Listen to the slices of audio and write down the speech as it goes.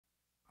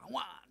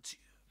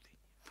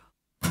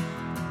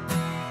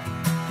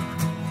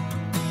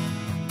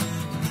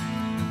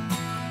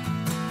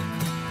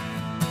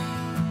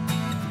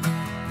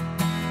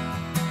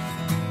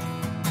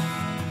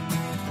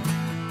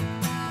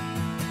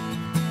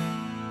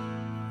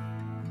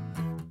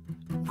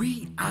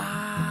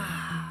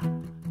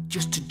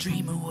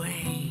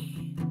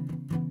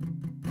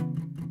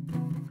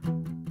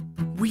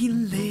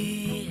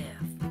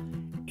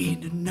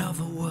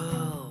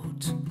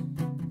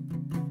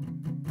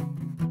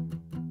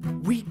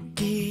We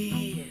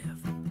give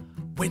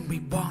when we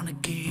wanna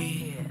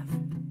give.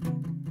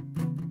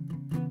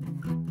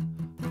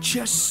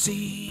 Just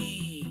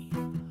see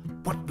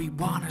what we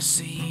wanna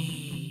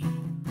see.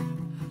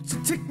 So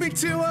take me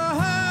to a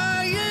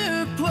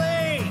higher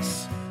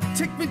place.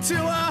 Take me to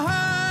a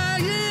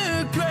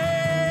higher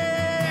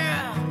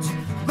ground.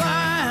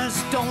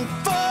 Rise, don't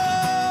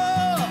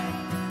fall.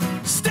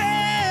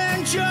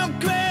 Stand your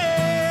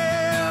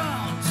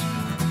ground.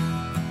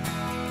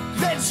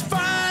 Let's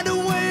find a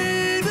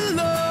way to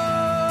love.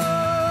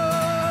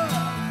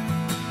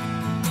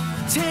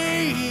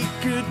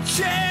 Take a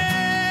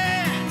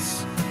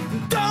chance.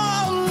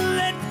 Don't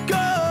let go.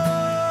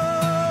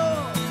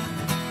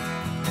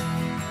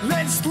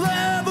 Let's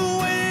love a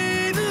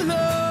way to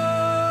love.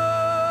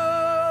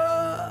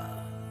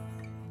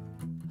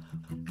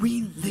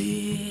 We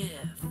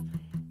live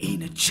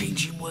in a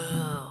changing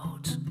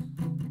world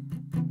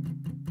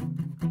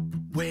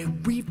where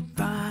we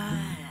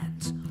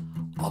find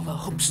all our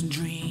hopes and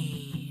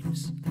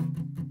dreams.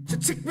 So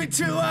take me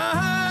to a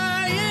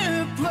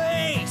higher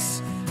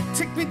place.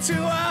 Take me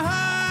to a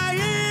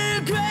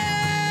higher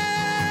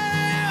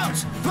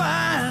ground.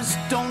 Rise,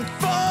 don't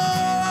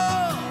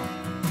fall.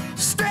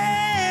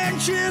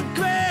 Stand your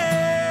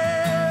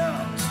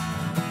ground.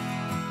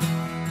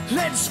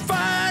 Let's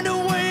find a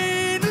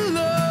way to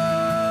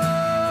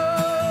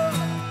love.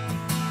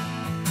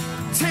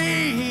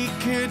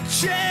 Take a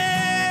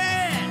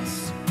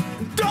chance.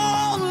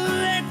 Don't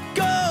let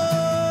go.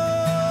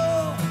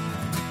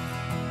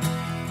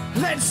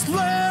 Let's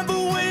love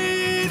a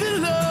way to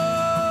love.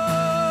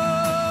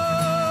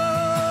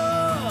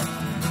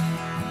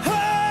 Oh,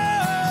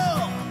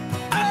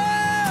 oh,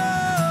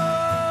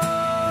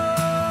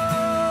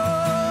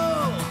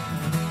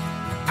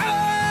 oh,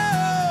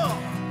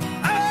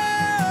 oh.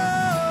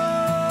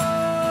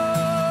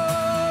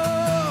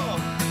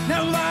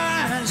 Now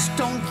rise,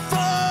 don't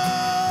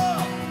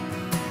fall.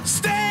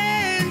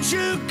 Stand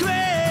your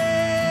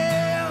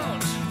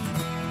ground.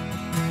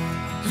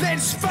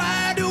 Let's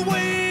find a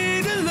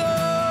way to love.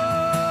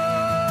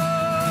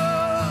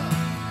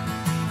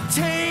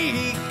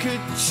 Take a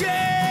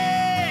chance.